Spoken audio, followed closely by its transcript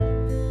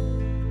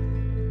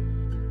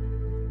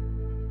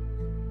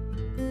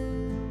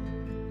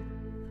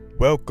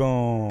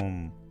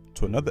Welcome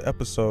to another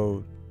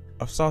episode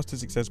of Sauce to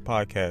Success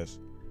Podcast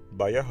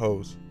by your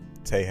host,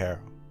 Tay Harrell.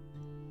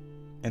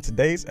 In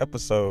today's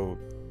episode,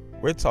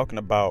 we're talking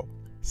about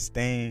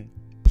staying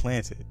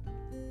planted.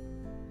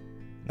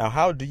 Now,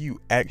 how do you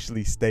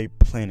actually stay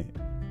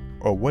planted?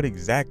 Or what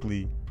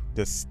exactly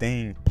does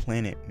staying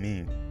planted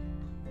mean?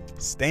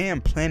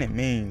 Staying planted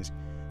means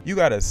you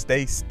gotta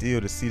stay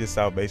still to see the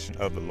salvation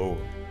of the Lord.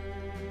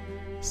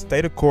 Stay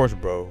the course,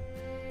 bro,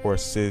 or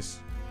sis,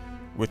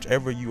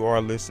 whichever you are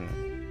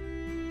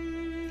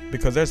listening.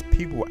 Because there's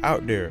people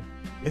out there,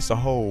 it's a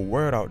whole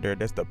world out there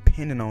that's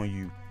depending on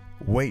you,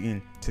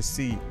 waiting to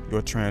see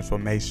your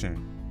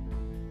transformation.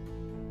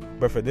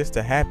 But for this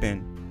to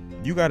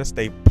happen, you gotta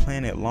stay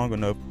planted long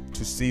enough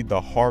to see the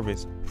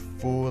harvest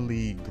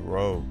fully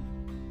grow.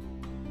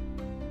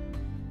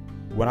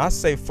 When I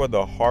say for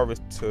the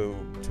harvest to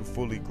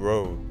fully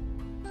grow,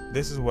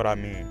 this is what I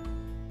mean.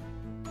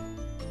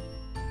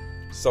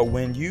 So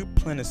when you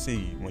plant a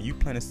seed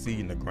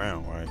in the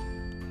ground, right?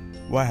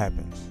 What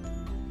happens?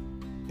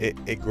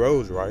 It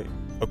grows, right?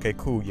 Okay,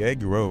 cool. Yeah,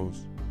 it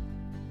grows.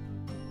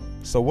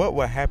 So what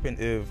would happen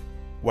if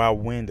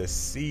when the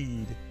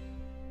seed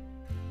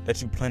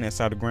that you plant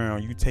inside the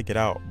ground, you take it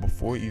out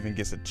before it even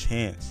gets a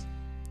chance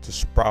to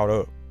sprout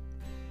up?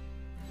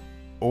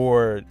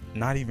 Or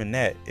not even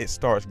that, it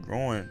starts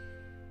growing,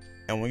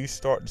 and when you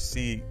start to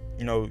see,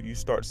 a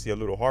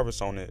little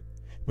harvest on it,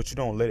 but you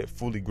don't let it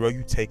fully grow,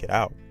 you take it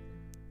out.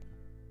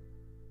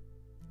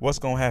 What's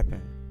gonna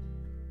happen?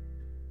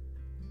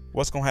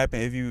 What's gonna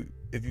happen if you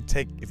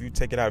take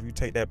it out? If you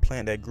take that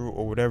plant that grew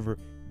or whatever,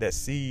 that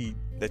seed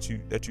that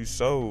you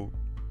sowed,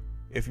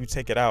 if you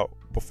take it out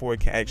before it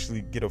can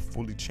actually get a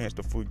chance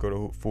to fully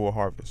grow to full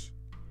harvest,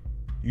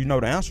 you know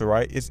the answer,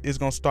 right? It's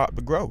gonna stop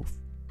the growth.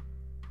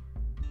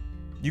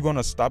 You're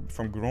gonna stop it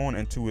from growing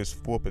into its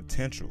full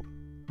potential,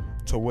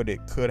 to what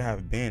it could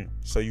have been.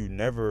 So you're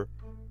never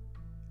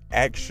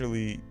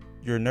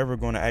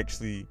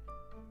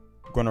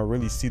gonna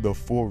really see the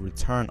full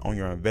return on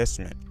your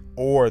investment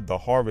or the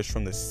harvest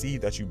from the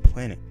seed that you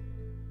planted.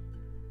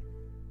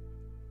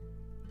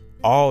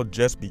 All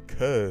just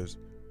because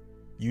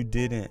you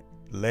didn't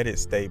let it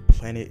stay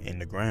planted in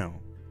the ground.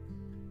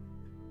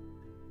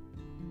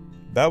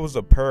 That was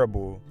a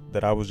parable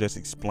that I was just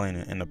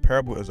explaining, and the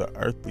parable is an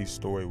earthly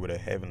story with a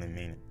heavenly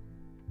meaning.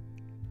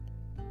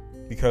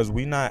 Because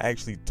we're not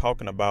actually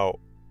talking about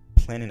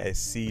planting a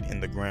seed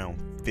in the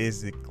ground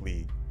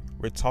physically.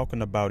 We're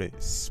talking about it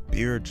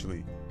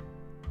spiritually.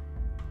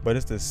 But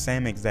it's the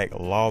same exact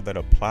law that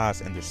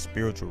applies in the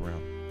spiritual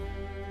realm.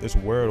 This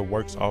world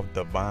works off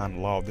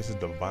divine law. This is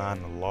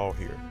divine law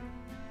here.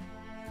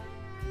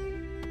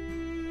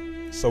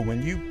 So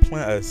when you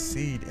plant a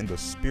seed in the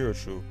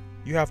spiritual,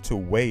 you have to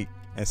wait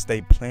and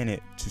stay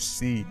planted to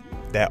see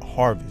that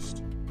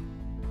harvest.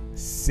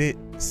 Sit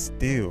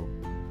still.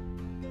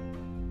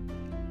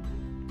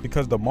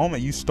 Because the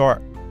moment you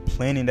start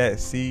planting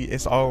that seed,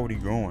 it's already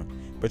growing.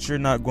 But you're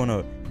not going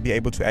to be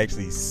able to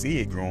actually see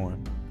it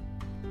growing.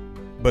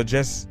 But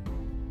just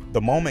the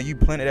moment you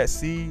planted that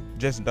seed,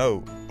 just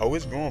know,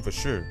 it's growing for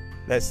sure.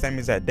 That same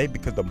exact day,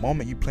 because the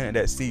moment you planted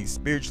that seed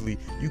spiritually,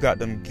 you got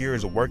them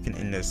gears working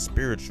in the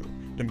spiritual.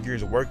 Them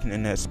gears working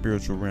in that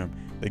spiritual realm.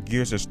 The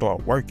gears that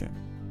start working.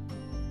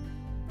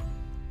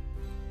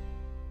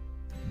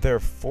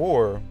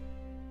 Therefore,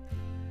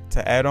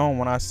 to add on,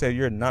 when I say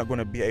you're not going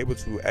to be able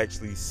to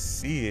actually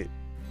see it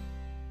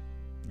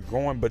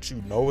growing, but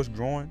you know it's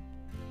growing,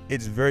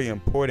 it's very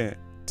important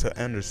to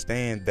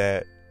understand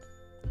that.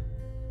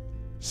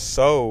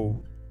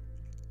 So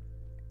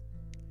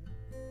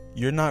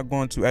you're not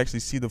going to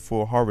actually see the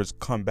full harvest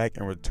come back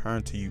and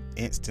return to you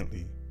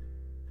instantly.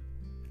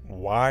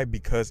 Why?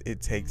 Because it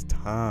takes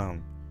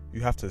time.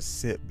 You have to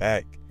sit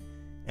back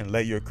and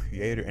let your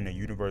creator in the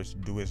universe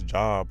do his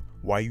job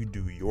while you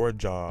do your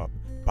job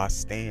by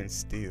staying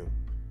still.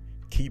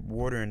 Keep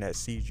watering that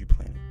seed you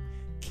planted.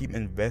 Keep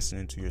investing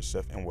into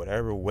yourself in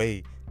whatever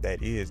way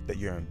that is that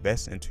you're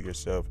investing into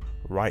yourself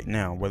right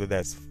now, whether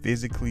that's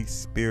physically,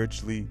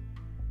 spiritually,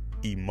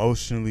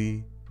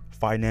 emotionally,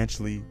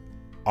 financially,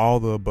 all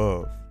the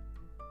above.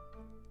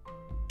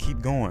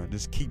 Keep going.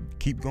 Just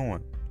keep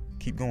going.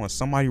 Keep going.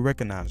 Somebody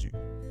recognize you.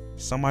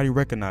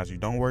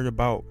 Don't worry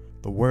about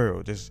the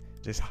world. Just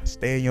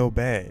stay in your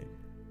bag.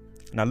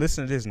 Now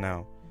listen to this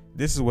now.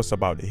 This is what's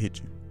about to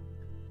hit you.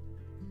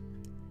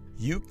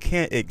 You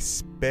can't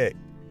expect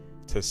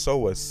to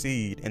sow a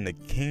seed in the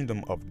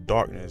kingdom of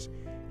darkness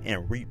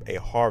and reap a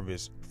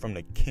harvest from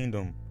the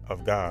kingdom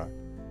of God.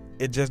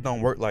 It just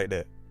don't work like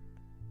that.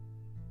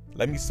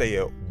 Let me say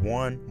it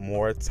one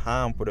more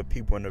time for the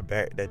people in the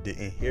back that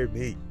didn't hear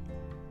me,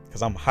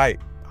 because I'm hyped.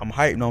 I'm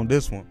hyping on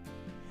this one.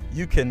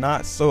 You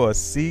cannot sow a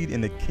seed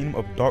in the kingdom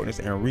of darkness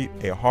and reap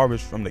a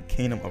harvest from the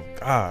kingdom of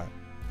God.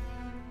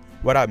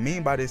 What I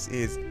mean by this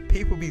is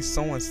people be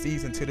sowing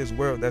seeds into this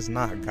world that's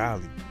not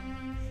godly.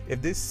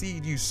 If this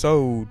seed you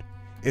sowed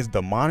is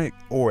demonic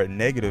or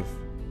negative,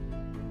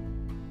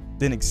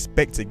 then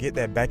expect to get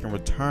that back in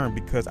return,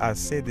 because I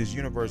said this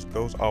universe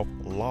goes off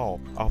law,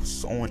 off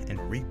sowing and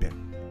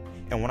reaping.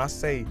 And when I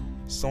say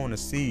sowing a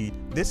seed,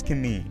 this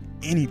can mean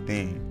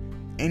anything.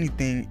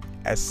 Anything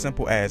as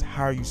simple as,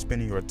 how are you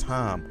spending your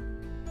time?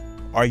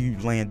 Are you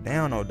laying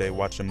down all day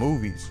watching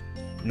movies,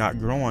 not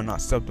growing,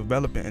 not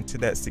self-developing into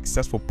that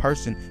successful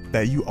person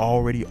that you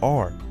already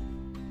are,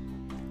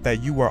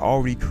 that you were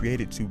already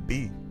created to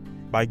be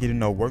by getting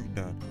no work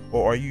done?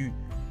 Or are you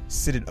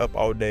sitting up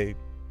all day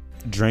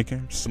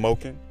drinking,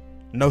 smoking?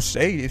 No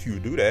shade if you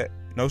do that.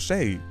 No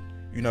shade.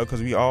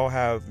 Because we all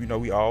have,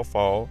 we all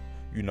fall.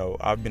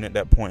 I've been at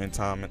that point in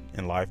time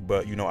in life,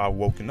 but, I've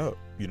woken up,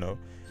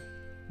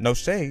 No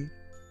shade.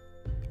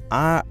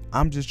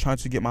 I'm just trying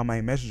to get my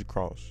main message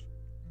across.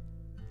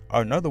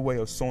 Another way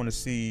of sowing a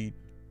seed,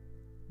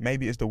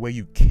 maybe it's the way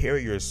you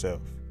carry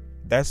yourself.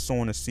 That's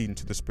sowing a seed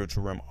into the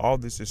spiritual realm. All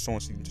this is sowing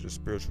a seed into the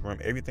spiritual realm.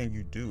 Everything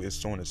you do is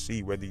sowing a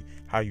seed,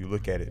 how you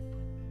look at it.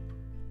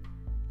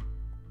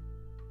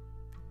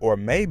 Or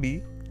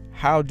maybe,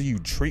 how do you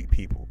treat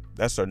people?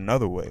 That's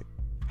another way.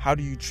 How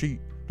do you treat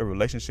the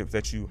relationships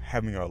that you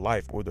have in your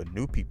life, or the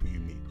new people you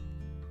meet?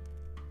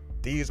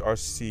 These are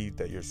seeds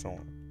that you're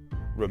sowing.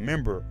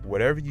 Remember,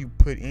 whatever you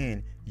put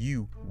in,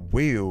 you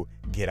will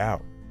get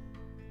out.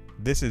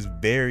 This is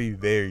very,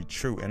 very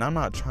true. And I'm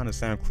not trying to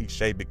sound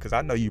cliche, because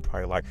I know you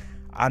probably like,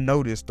 I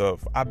know this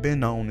stuff. I've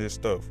been on this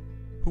stuff.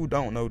 Who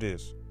don't know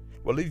this?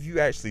 Well, if you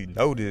actually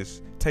know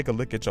this, take a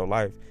look at your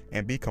life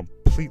and be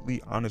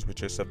completely honest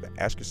with yourself and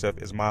ask yourself,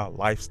 is my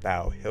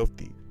lifestyle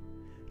healthy?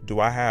 Do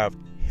I have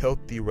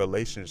healthy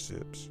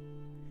relationships?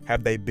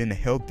 Have they been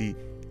healthy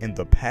in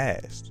the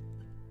past?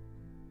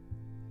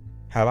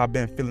 Have I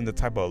been feeling the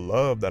type of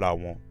love that I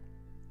want?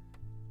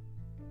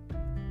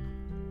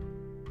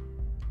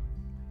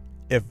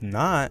 If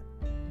not,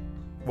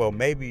 well,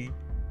 maybe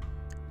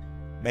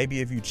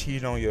if you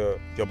cheat on your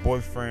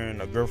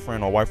boyfriend or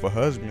girlfriend or wife or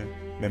husband,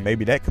 then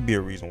maybe that could be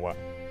a reason why.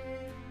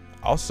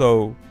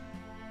 Also,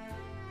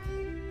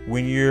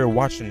 when you're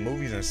watching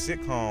movies and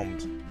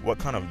sitcoms, what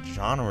kind of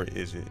genre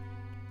is it?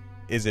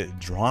 Is it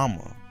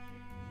drama?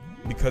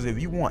 Because if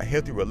you want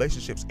healthy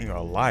relationships in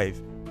your life,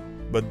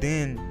 but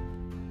then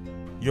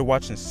you're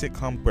watching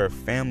sitcoms where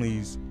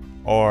families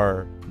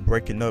are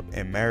breaking up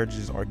and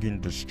marriages are getting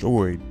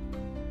destroyed,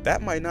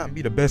 that might not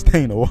be the best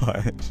thing to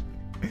watch.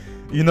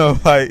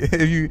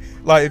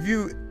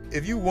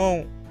 If you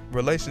want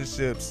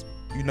relationships,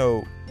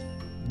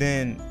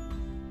 then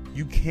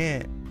you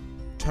can't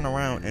turn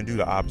around and do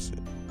the opposite.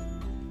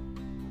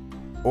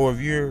 Or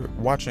if you're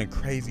watching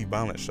crazy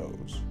violent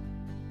shows,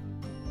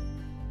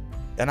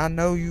 and I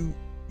know you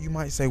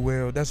might say,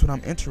 well, that's what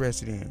I'm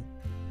interested in.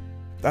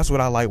 That's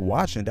what I like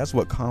watching. That's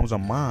what calms my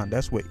mind.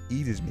 That's what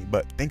eases me.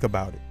 But think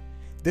about it.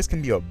 This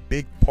can be a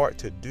big part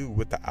to do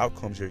with the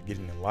outcomes you're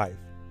getting in life.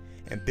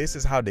 And this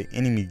is how the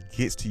enemy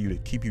gets to you to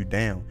keep you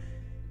down,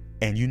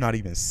 and you not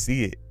even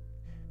see it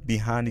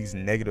behind these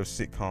negative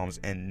sitcoms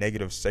and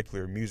negative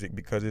secular music,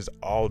 because it's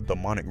all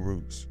demonic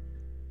roots.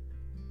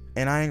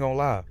 And I ain't gonna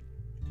lie.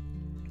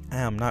 I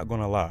am not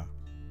gonna lie.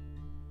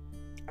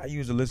 I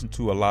used to listen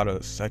to a lot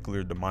of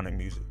secular demonic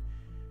music.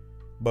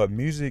 But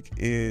music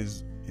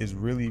is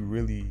really,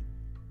 really,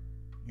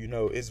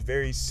 it's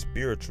very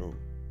spiritual.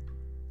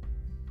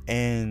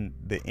 And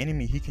the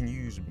enemy, he can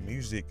use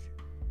music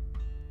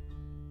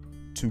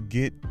to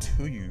get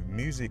to you.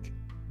 Music,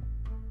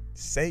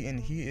 Satan,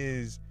 he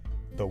is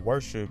the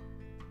worship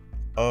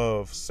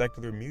of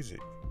secular music.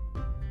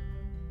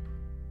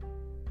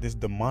 This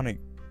demonic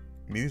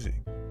music.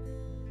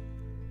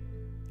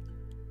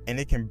 And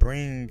it can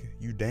bring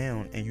you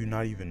down and you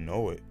not even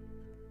know it.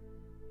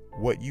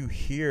 What you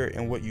hear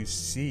and what you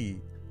see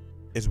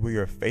is where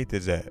your faith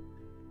is at.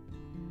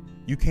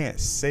 You can't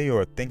say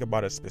or think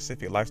about a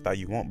specific lifestyle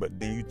you want, but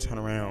then you turn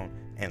around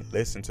and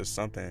listen to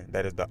something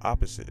that is the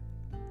opposite.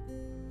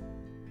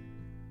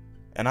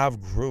 And I've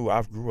grew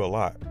a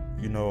lot.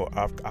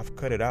 I've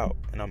cut it out,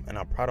 and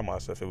I'm proud of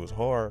myself. It was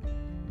hard,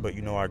 but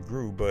I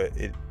grew. But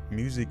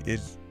music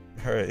is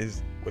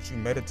what you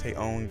meditate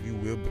on, you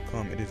will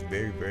become. It is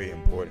very, very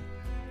important.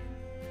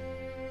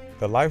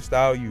 The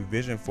lifestyle you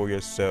vision for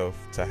yourself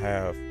to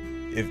have,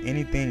 if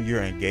anything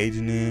you're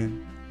engaging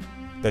in,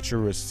 that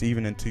you're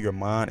receiving into your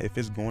mind, if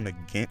it's going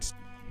against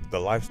the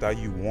lifestyle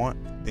you want,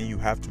 then you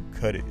have to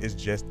cut it. It's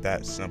just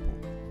that simple.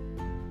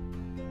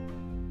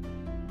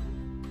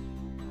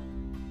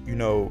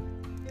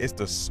 It's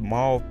the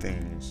small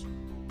things,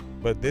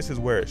 but this is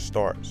where it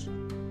starts.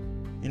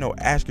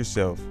 Ask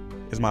yourself,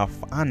 is my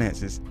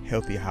finances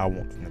healthy how I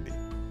want them to be?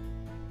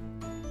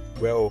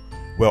 Well,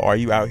 are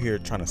you out here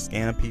trying to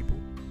scam people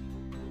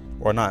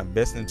or not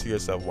investing into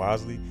yourself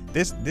wisely?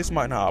 This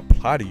might not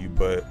apply to you,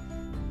 but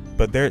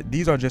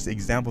these are just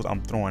examples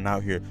I'm throwing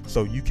out here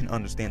so you can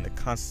understand the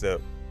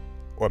concept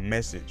or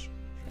message,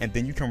 and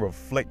then you can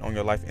reflect on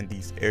your life in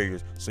these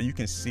areas so you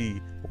can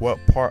see what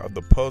part of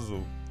the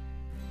puzzle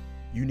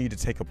you need to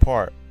take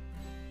apart,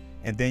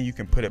 and then you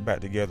can put it back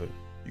together.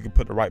 You can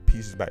put the right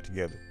pieces back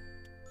together.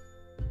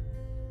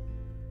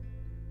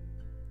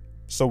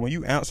 So when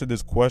you answer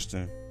this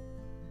question,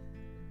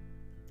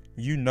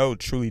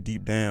 truly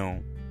deep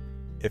down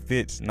if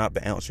it's not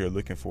the answer you're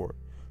looking for.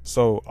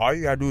 So all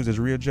you gotta do is just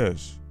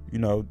readjust.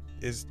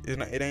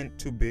 It ain't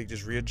too big.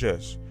 Just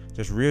readjust.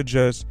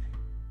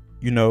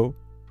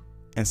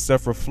 And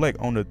self-reflect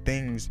on the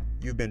things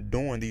you've been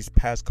doing these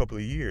past couple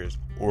of years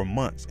or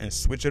months, and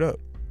switch it up.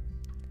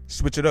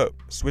 Switch up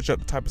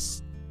the type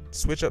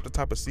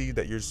of seed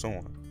that you're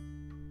sowing.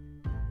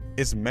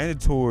 It's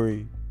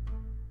mandatory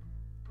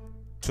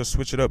to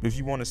switch it up if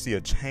you want to see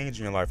a change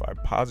in your life, a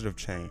positive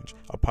change,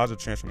 a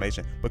positive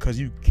transformation, because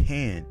you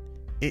can.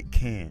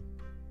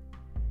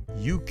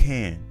 You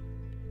can.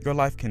 Your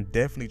life can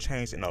definitely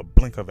change in a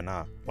blink of an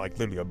eye, like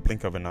literally a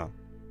blink of an eye.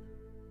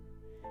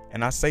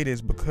 And I say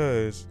this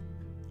because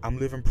I'm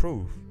living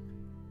proof.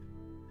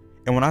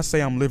 And when I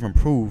say I'm living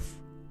proof,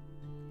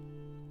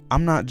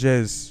 I'm not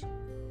just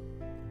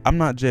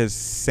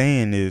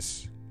saying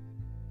this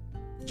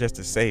just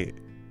to say it.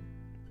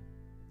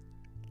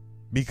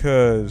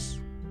 Because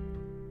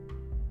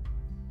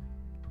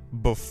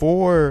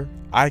before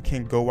I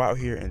can go out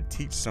here and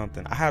teach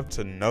something, I have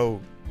to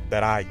know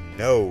that I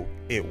know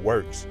it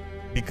works,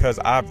 because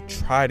I've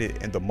tried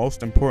it, and the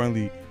most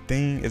importantly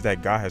thing is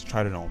that God has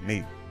tried it on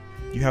me.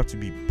 You have to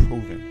be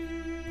proven.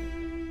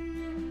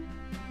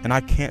 And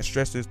I can't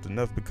stress this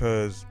enough,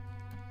 because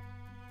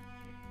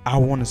I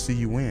want to see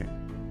you win.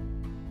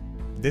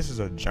 This is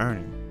a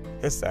journey.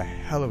 It's a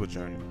hell of a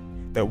journey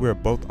that we're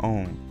both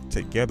on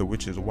together,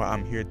 which is why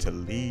I'm here to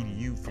lead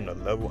you from the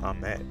level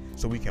I'm at,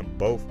 so we can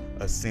both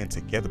ascend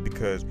together,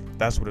 because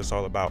that's what it's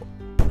all about.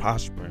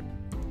 Prospering,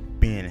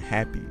 being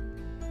happy,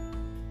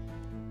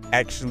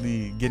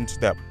 actually getting to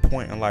that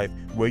point in life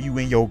where you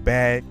in your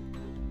bag,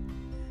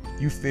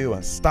 you feel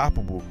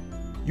unstoppable.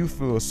 You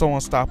feel so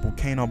unstoppable,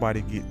 can't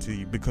nobody get to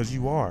you, because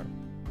you are.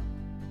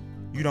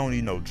 You don't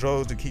need no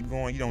drugs to keep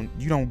going.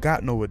 You don't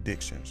got no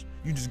addictions.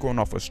 You just going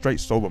off a straight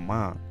sober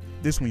mind.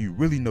 This when you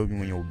really know you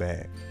in your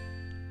bag.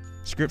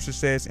 Scripture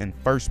says in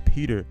 1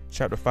 Peter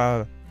chapter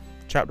 5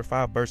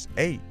 verse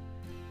 8,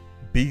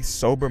 be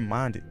sober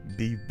minded,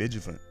 be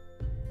vigilant,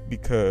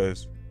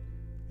 because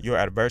your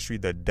adversary,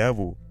 the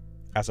devil,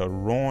 as a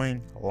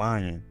roaring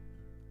lion,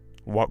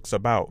 walks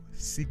about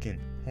seeking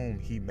whom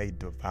he may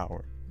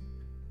devour.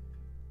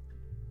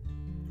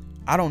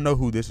 I don't know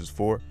who this is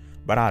for,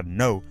 but I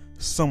know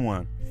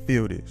someone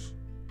feel this.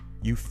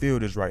 You feel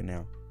this right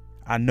now.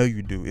 I know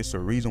you do. It's a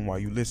reason why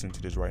you listen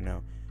to this right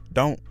now.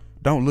 Don't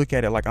look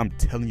at it like I'm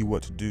telling you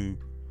what to do,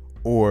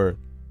 or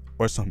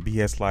some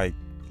BS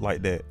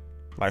like that.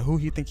 Like, who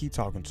you think he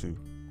talking to?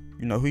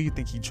 Who you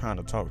think he trying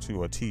to talk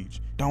to or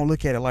teach? Don't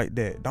look at it like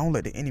that. Don't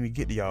let the enemy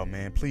get to y'all,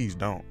 man. Please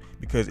don't,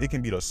 because it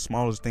can be the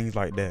smallest things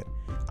like that.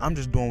 I'm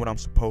just doing what I'm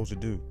supposed to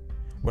do,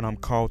 what I'm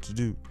called to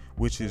do,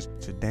 which is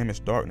to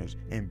damage darkness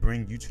and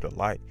bring you to the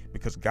light,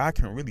 because God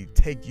can really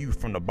take you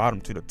from the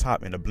bottom to the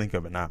top in the blink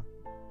of an eye.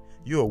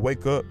 You'll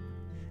wake up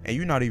and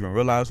you not even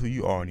realize who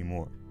you are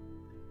anymore.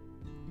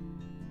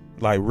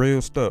 Like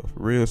real stuff.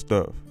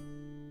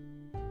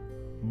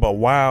 But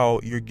while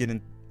you're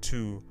getting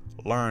to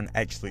learn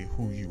actually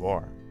who you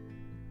are,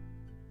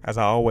 as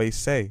I always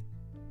say,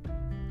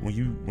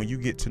 when you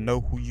get to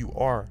know who you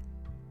are,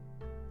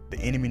 the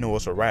enemy know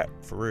it's a wrap.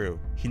 For real,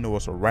 he know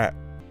it's a wrap,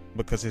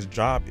 because his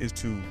job is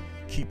to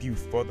keep you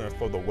further and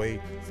further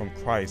away from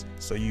Christ,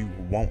 so you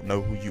won't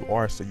know who you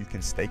are, so you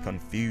can stay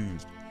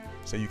confused,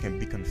 so you can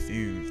be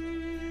confused.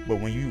 But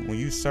when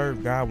you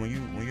serve God, when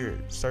you're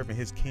serving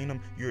his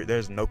kingdom,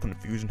 there's no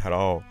confusion at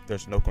all.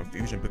 There's no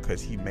confusion,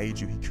 because he made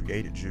you, he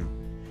created you.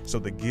 So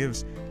the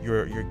gifts,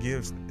 your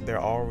gifts, they're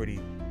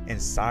already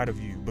inside of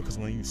you, because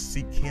when you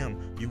seek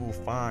him, you will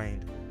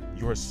find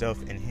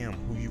yourself in him,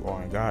 who you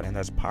are in God, and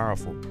that's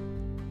powerful.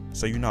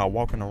 So you're not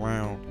walking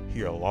around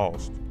here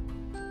lost.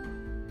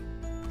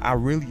 I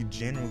really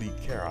genuinely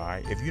care,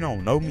 alright? If you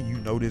don't know me, you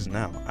know this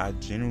now. I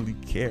genuinely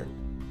care.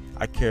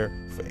 I care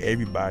for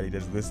everybody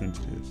that's listening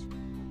to this.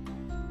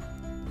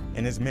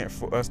 And it's meant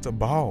for us to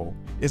ball.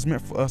 It's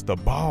meant for us to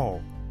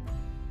ball.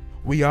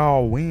 We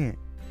all win.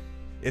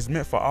 It's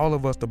meant for all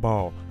of us to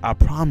ball. I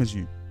promise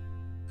you.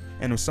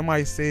 And if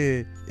somebody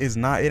said it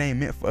ain't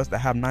meant for us to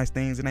have nice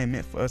things, it ain't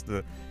meant for us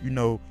to,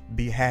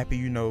 be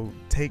happy,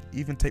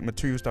 take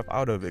material stuff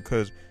out of it,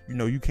 because,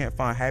 you can't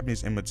find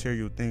happiness in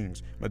material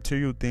things.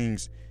 Material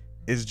things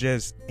is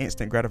just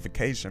instant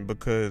gratification,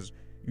 because,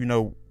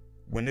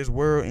 when this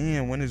world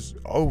ends, when it's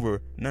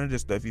over, none of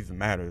this stuff even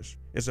matters.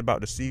 It's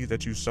about the seeds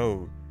that you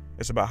sowed.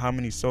 It's about how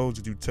many souls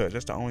did you touch.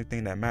 That's the only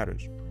thing that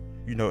matters,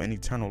 in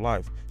eternal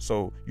life.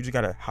 So you just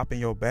got to hop in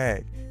your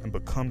bag and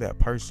become that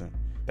person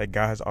that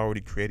God has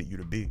already created you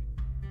to be.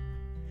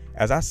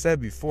 As I said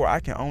before, I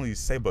can only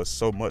say but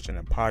so much in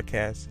a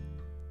podcast.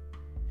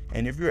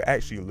 And if you're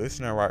actually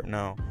listening right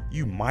now,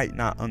 you might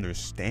not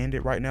understand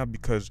it right now,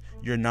 because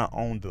you're not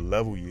on the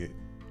level yet.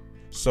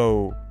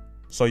 So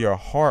your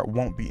heart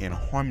won't be in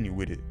harmony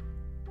with it.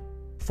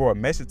 For a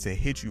message to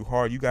hit you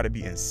hard, you got to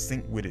be in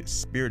sync with it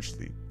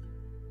spiritually,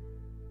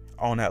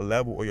 on that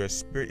level, or your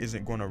spirit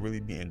isn't going to really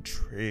be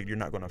intrigued. You're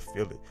not going to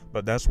feel it.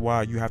 But that's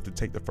why you have to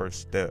take the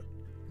first step.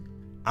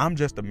 I'm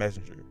just a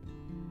messenger.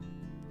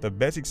 The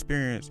best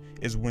experience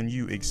is when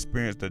you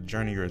experience the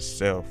journey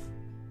yourself.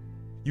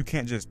 You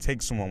can't just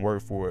take someone's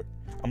word for it.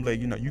 I'm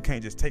letting you know, you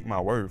can't just take my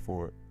word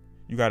for it.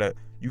 You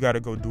gotta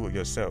go do it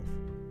yourself.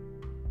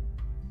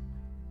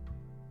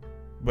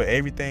 But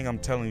everything I'm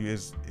telling you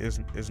is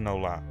no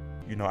lie.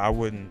 You know, I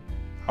wouldn't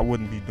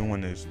be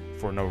doing this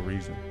for no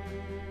reason.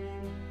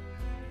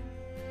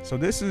 So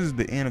this is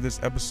the end of this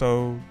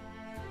episode.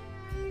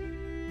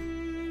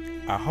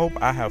 I hope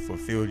I have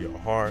fulfilled your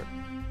heart.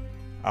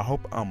 I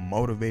hope I'm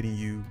motivating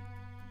you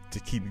to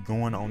keep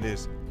going on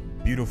this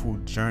beautiful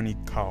journey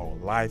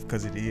called life,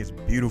 because it is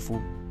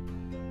beautiful.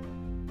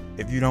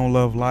 If you don't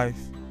love life,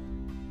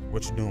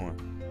 what you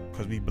doing?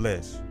 Because we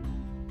blessed.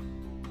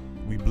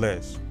 We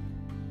blessed.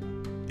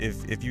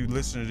 If you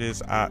listen to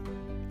this,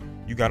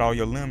 you got all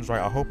your limbs,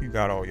 right? I hope you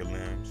got all your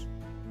limbs.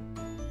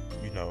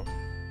 You know,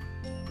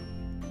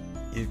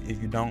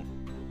 if you don't,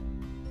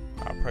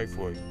 I pray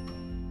for you.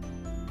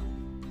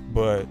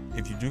 But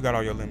if you do got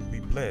all your limbs, be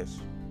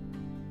blessed.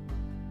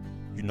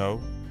 You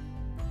know,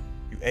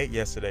 you ate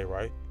yesterday,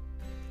 right?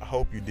 I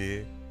hope you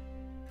did.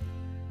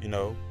 You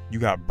know, you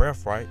got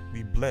breath, right?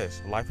 Be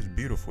blessed. Life is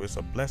beautiful. It's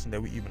a blessing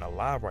that we even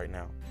alive right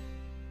now.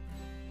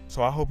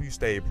 So I hope you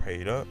stay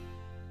prayed up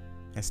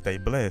and stay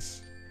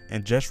blessed.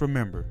 And just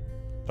remember,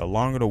 the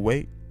longer the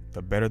wait,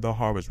 the better the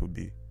harvest will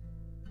be.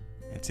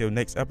 Until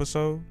next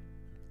episode,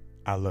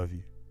 I love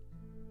you.